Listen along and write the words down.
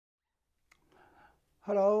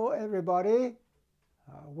Hello, everybody.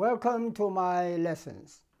 Welcome to my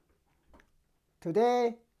lessons.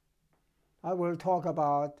 Today, I will talk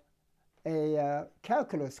about a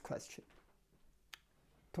calculus question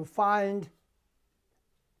to find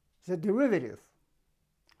the derivative.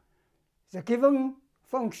 The given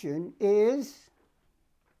function is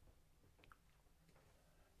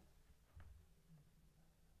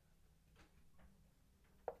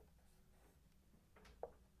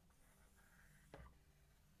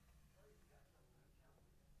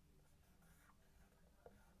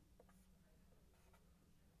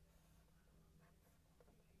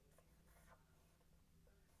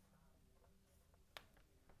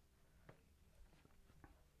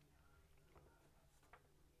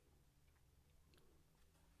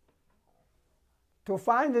to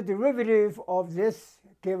find the derivative of this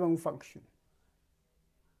given function.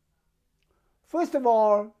 First of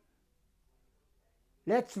all,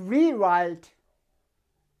 let's rewrite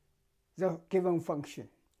the given function.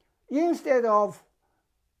 Instead of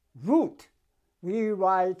root, we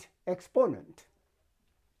write exponent.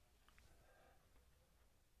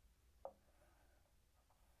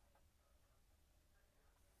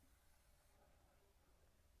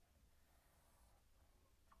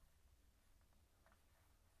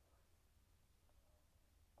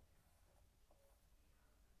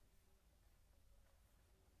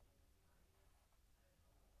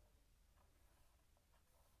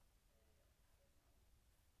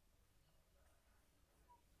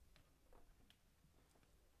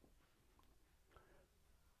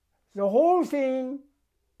 The whole thing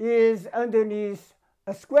is underneath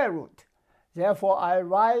a square root. Therefore, I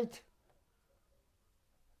write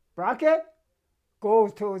bracket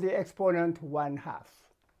goes to the exponent 1/2.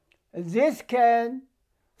 This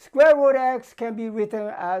square root x can be written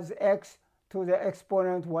as x to the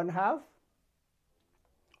exponent 1/2.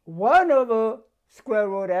 1 over square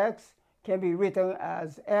root x can be written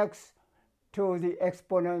as x to the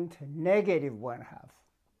exponent -1/2.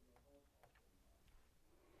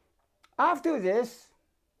 After this,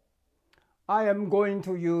 I am going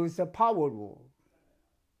to use the power rule.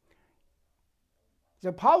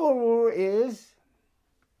 The power rule is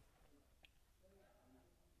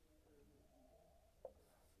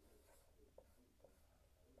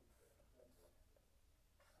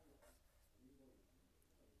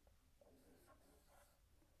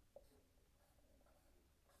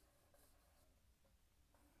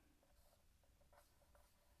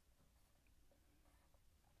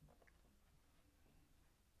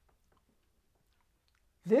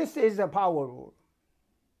this is the power rule.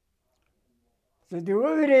 The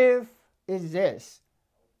derivative is this.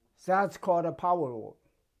 That's called a power rule.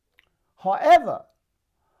 However,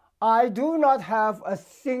 I do not have a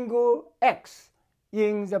single x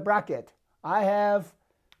in the bracket. I have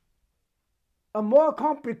a more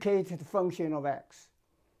complicated function of x.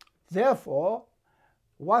 Therefore,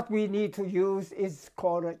 what we need to use is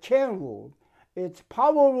called a chain rule. It's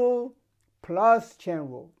power rule plus chain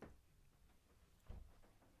rule.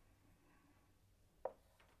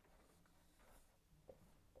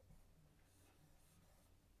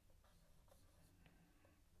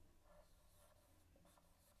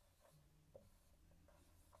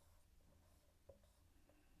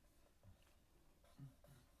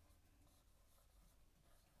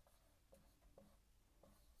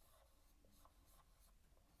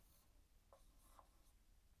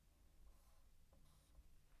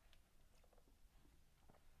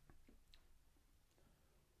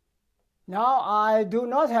 Now I do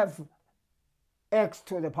not have x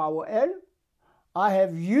to the power n. I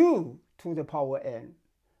have u to the power n.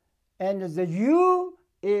 And the u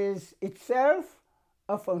is itself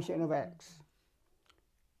a function of x.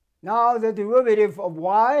 Now the derivative of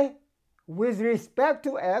y with respect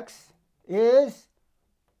to x is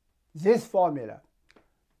this formula.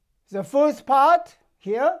 The first part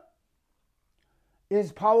here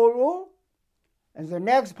is power rule, and the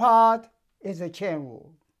next part is a chain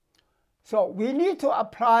rule. So we need to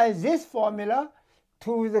apply this formula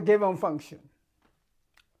to the given function.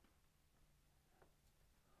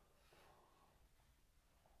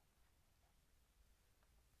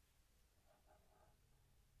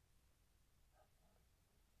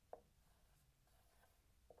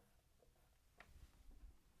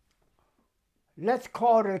 Let's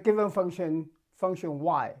call the given function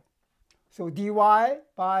y. So dy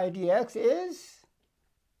by dx is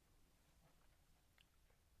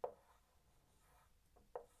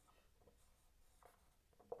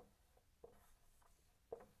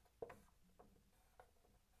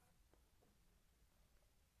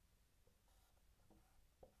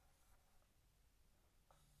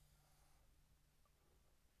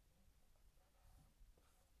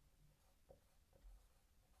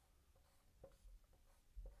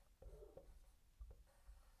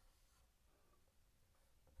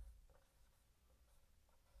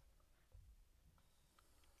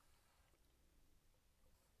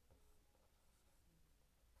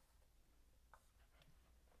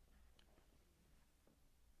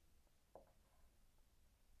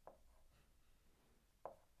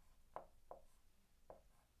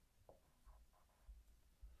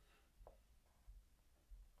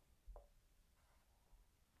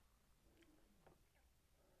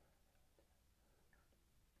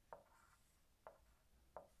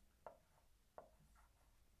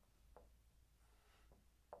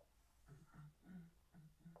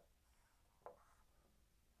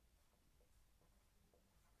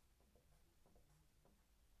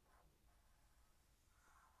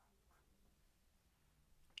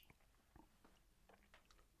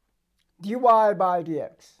dy by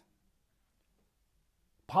dx.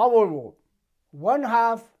 Power rule.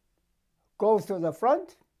 1/2 goes to the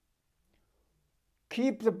front.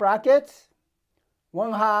 Keep the brackets.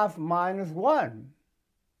 1/2 minus 1.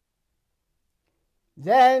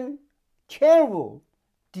 Then chain rule.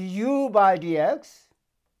 Du by dx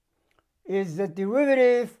is the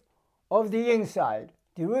derivative of the inside.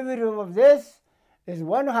 Derivative of this is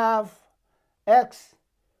 1/2 x.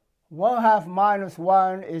 1/2 minus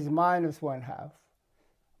 1 is minus 1/2.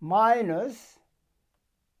 Minus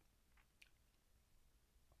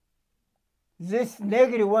this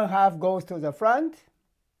negative 1/2 goes to the front,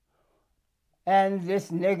 and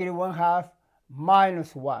this negative 1/2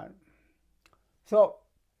 minus 1. So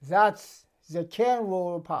that's the chain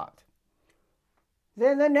rule part.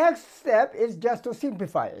 Then the next step is just to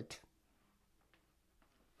simplify it.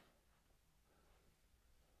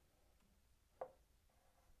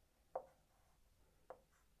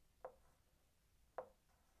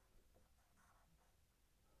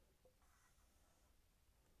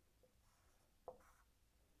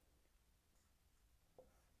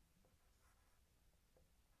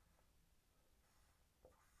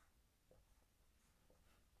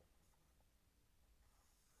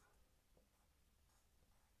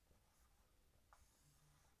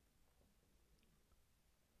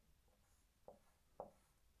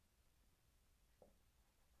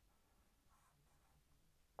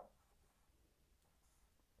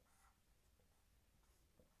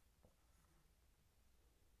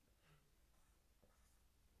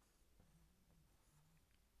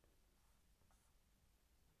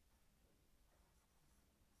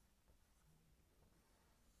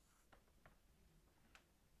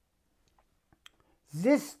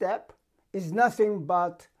 This step is nothing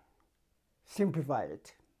but simplify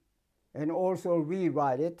it and also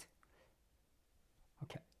rewrite it.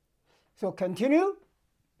 Okay, so continue.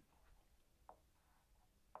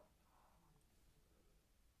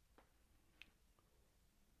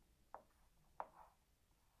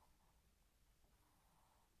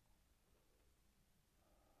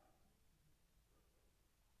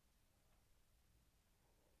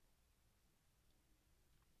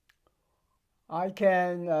 I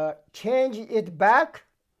can change it back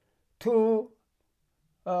to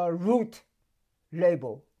root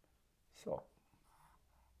label. So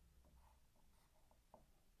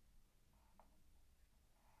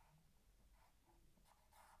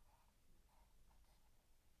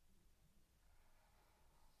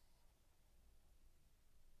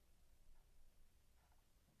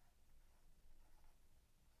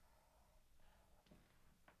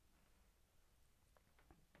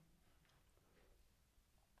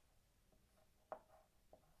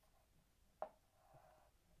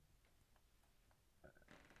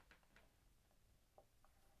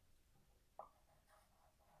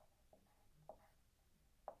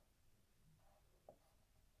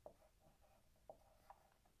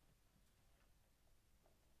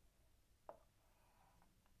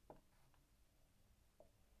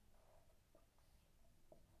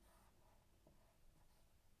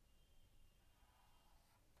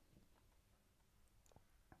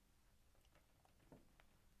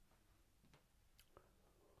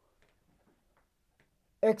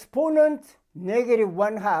exponent negative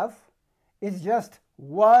 1/2 is just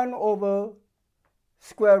 1 over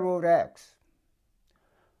square root x.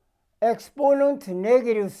 Exponent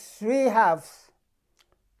negative 3/2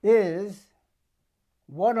 is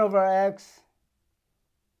 1 over x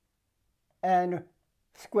and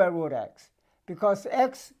square root x, because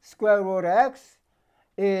x square root x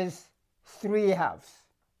is 3/2.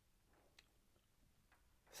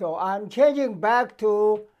 So I'm changing back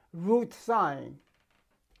to root sign.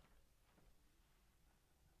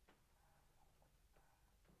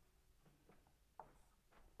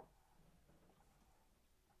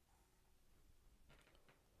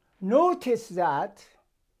 Notice that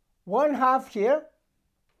 1/2 here,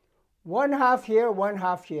 1/2 here,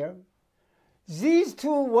 1/2 here. These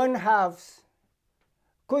two 1/2s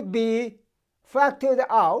could be factored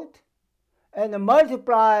out and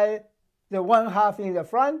multiply the 1/2 in the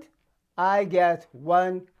front. I get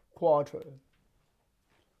 1/4.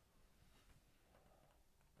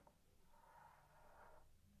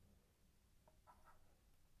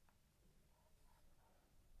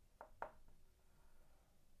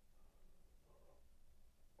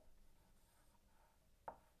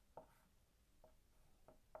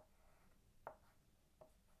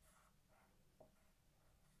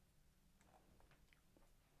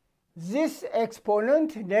 This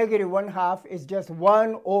exponent, negative 1/2, is just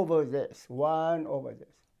 1 over this, 1 over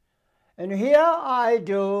this. And here I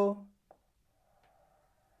do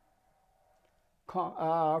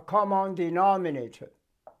common denominator.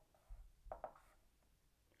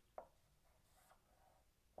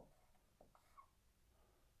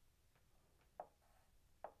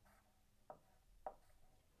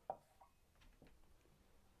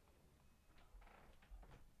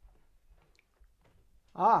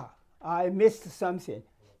 I missed something.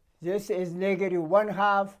 This is negative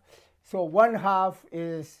 1/2, so 1/2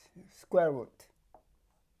 is square root.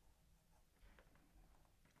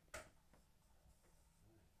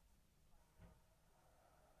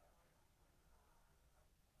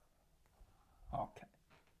 Okay.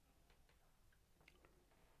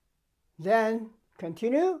 Then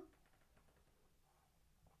continue.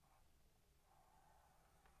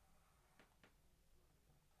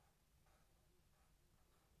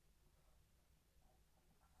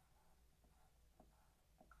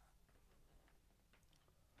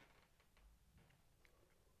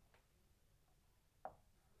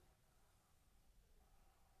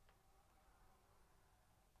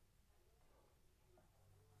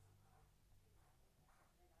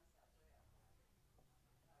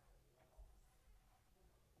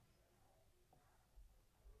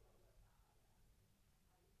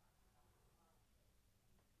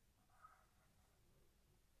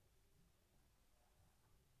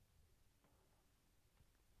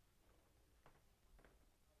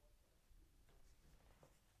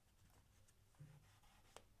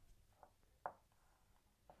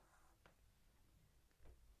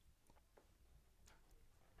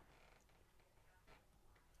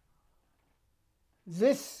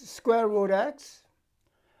 This square root x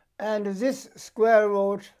and this square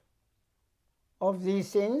root of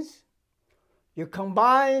these things, you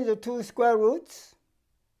combine the two square roots,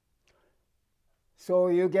 so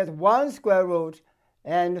you get one square root,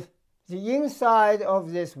 and the inside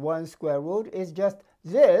of this one square root is just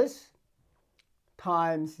this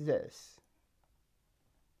times this.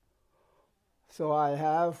 So I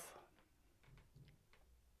have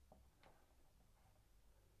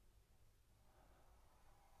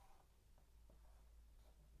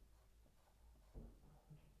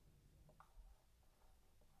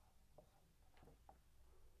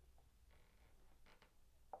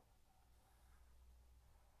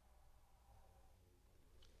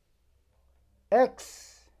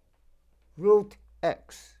x root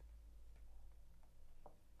x.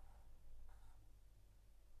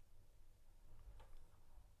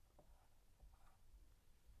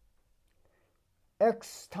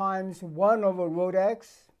 X times 1 over root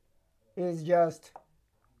x is just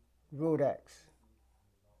root x.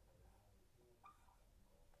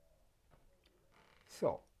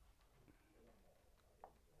 So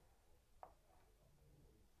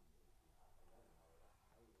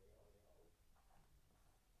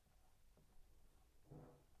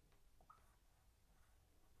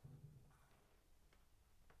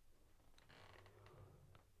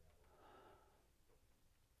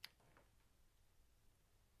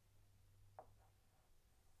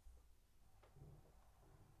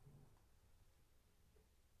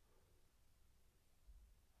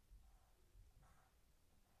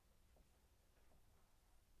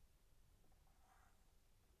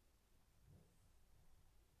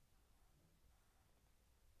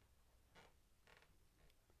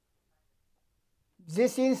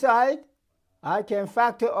this inside, I can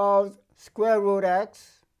factor out square root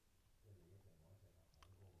x,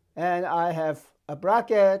 and I have a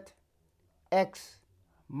bracket x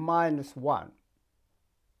minus 1.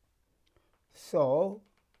 So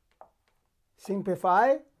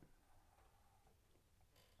simplify.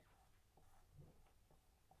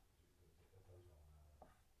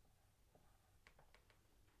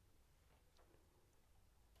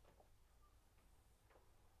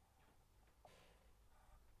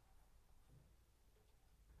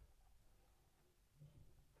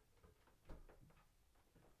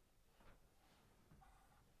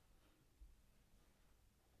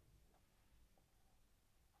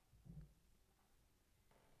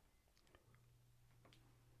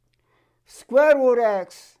 Square root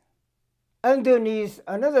x underneath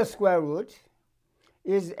another square root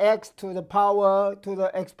is x to the power to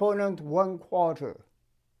the exponent 1/4.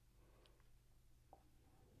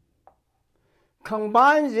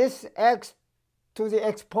 Combine this x to the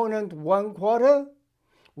exponent 1/4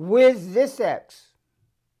 with this x.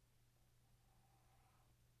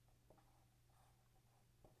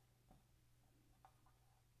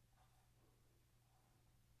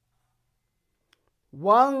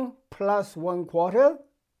 One plus 1/4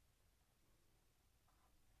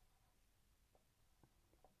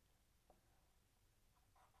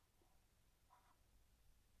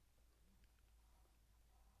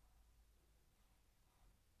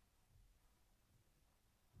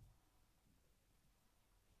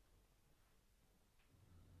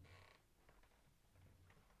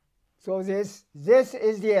 So this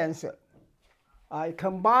is the answer. I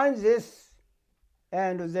combine this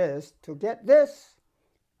and this to get this,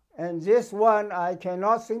 and this one I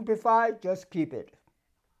cannot simplify, just keep it.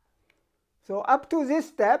 So up to this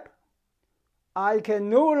step, I can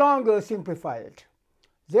no longer simplify it.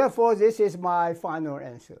 Therefore, this is my final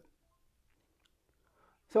answer.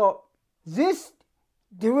 So this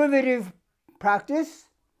derivative practice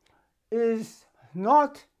is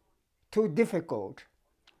not too difficult.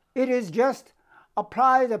 It is just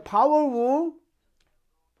apply the power rule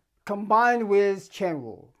combined with chain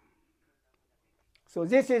rule. So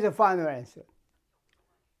this is the final answer.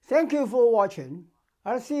 Thank you for watching.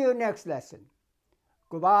 I'll see you next lesson.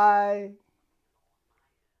 Goodbye.